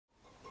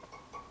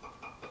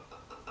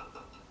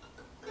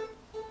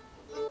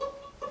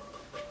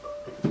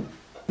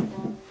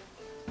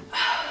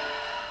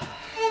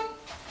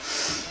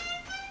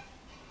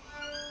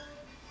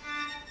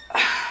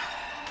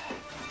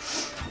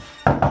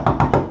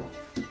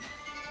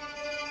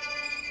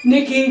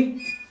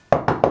Nikki!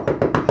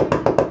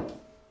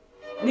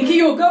 Nikki,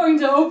 you're going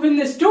to open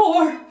this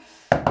door!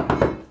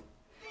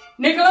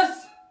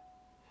 Nicholas!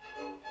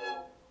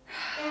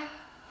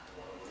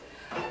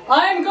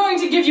 I am going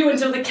to give you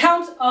until the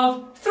count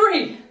of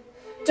 3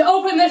 to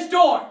open this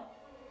door.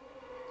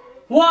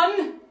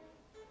 1,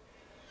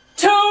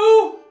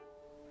 2,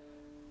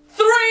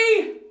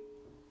 3!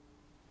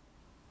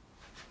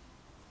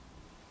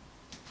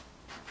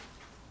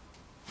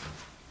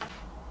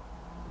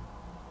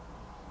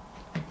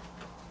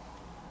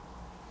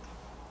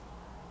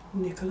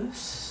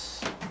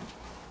 Nicholas?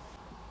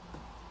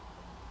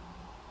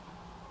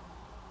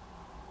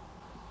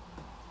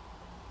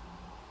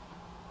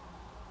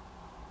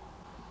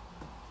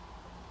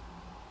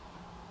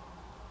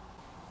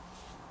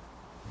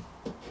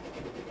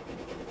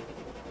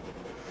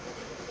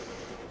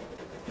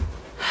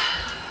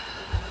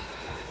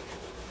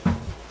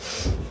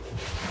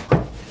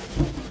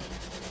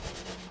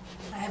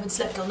 I haven't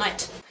slept all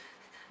night.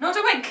 Not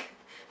a wink.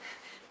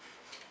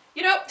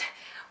 You know,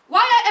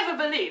 why I ever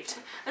believed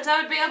that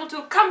I would be able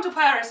to come to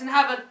Paris and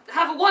have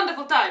a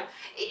wonderful time,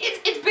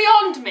 it's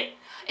beyond me.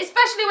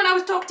 Especially when I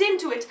was talked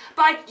into it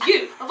by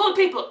you, of all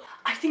people.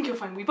 I think you'll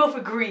find we both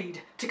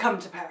agreed to come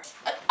to Paris.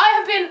 I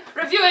have been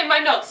reviewing my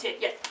notes here,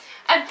 yes.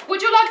 And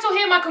would you like to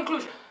hear my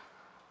conclusion?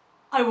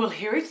 I will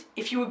hear it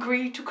if you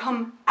agree to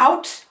come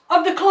out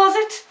of the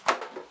closet.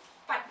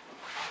 Fine.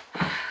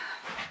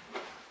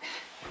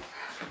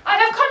 I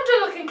have come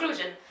to the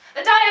conclusion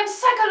that I am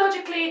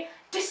psychologically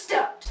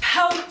disturbed.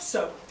 How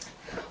so?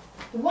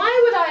 Why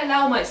would I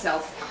allow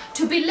myself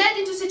to be led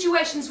into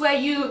situations where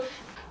you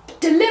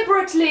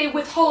deliberately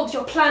withhold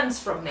your plans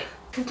from me?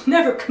 I've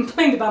never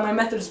complained about my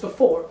methods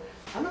before.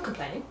 I'm not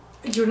complaining.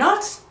 You're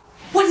not?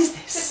 What is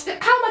this? How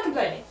am I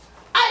complaining?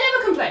 I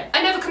never complain.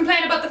 I never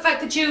complain about the fact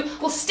that you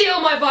will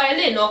steal my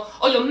violin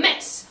or your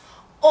mess,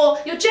 or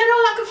your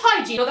general lack of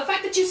hygiene, or the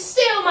fact that you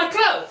steal my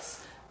clothes.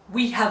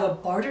 We have a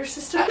barter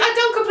system? I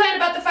don't complain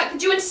about the fact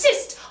that you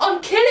insist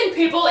on killing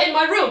people in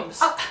my rooms.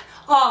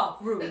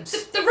 Rooms.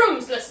 The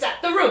rooms,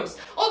 Lestat, the rooms.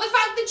 Or the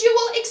fact that you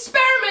will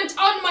experiment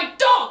on my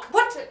dog.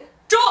 What?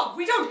 Dog?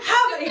 We don't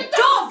have a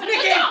dog,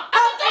 Nikki!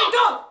 A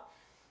dog!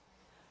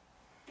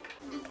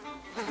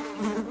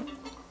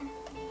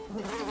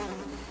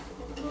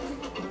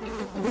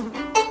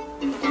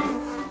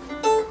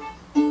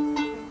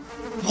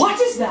 What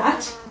is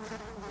that?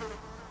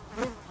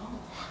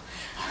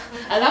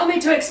 Allow me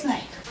to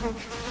explain.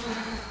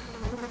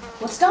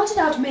 What started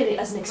out merely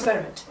as an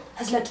experiment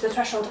has led to the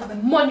threshold of a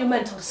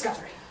monumental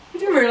discovery. You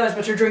do realize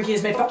what you're drinking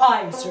is made for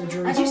eye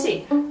surgery. As you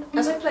see,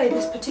 as I play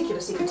this particular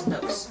sequence of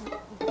notes,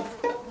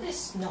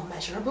 there's no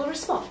measurable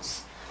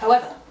response.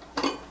 However,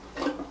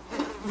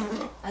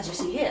 as you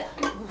see here,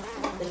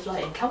 they fly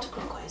in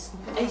counterclockwise,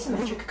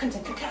 asymmetric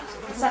concentric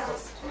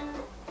circles.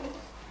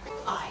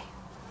 I,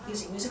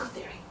 using musical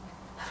theory,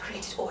 have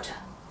created order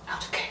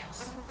out of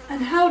chaos.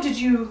 And how did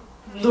you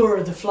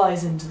lure the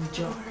flies into the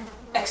jar?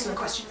 Excellent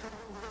question.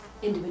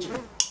 Individually.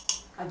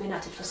 I've been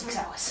at it for 6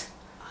 hours.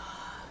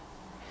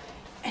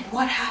 And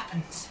what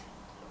happens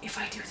if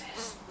I do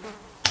this?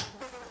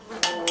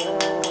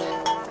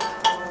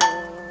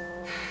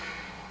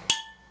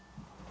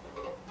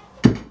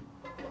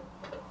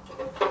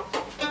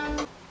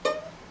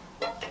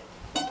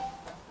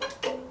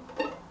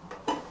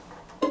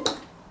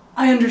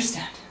 I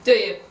understand. Do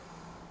you?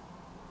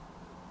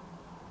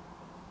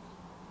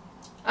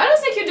 I don't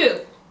think you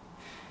do.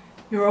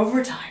 You're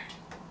overtired.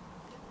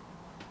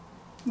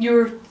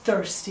 You're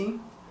thirsty.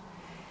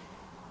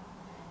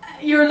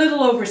 You're a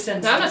little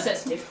oversensitive. No, I'm not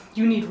sensitive.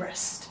 You need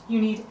rest. You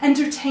need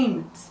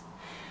entertainment.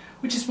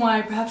 Which is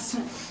why perhaps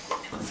tonight...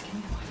 Nicholas,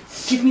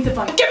 give me the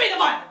violin. Give me the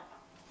violin!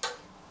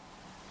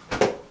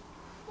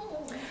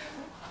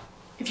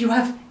 If you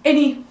have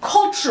any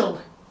cultural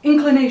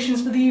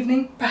inclinations for the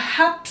evening,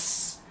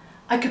 perhaps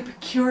I could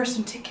procure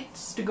some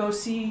tickets to go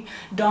see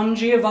Don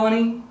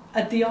Giovanni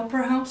at the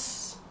Opera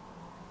House.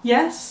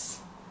 Yes?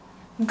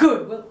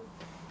 Good. Well,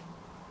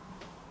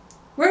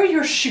 where are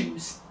your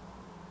shoes?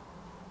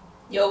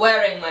 You're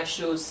wearing my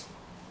shoes.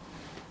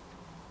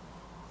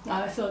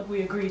 I thought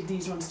we agreed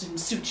these ones didn't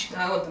suit you.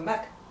 I want them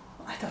back.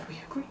 I thought we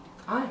agreed.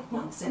 I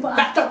want them Well,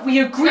 back. I thought we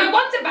agreed. I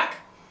want them back!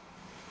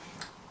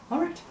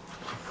 Alright.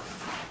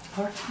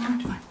 Alright, fine.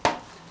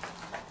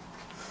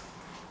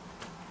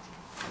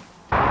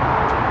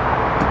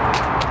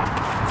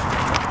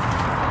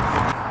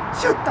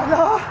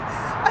 Shoot-la-la!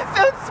 I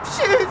found some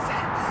shoes!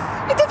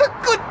 It is a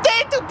good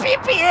day to be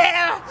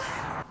here!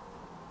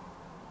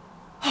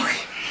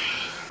 Okay.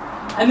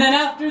 And then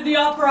after the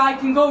opera, I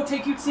can go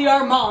take you to see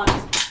Armand.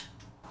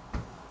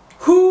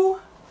 Who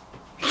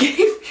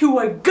gave you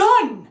a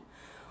gun?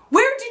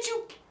 Where did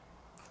you...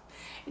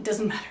 It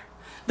doesn't matter.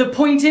 The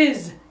point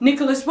is,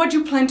 Nicholas, what do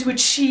you plan to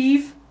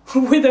achieve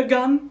with a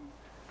gun?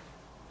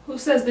 Who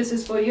says this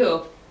is for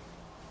you?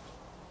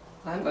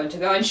 I'm going to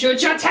go and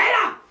shoot your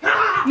tailor!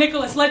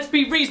 Nicholas, let's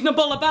be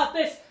reasonable about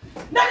this.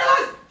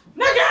 Nicholas!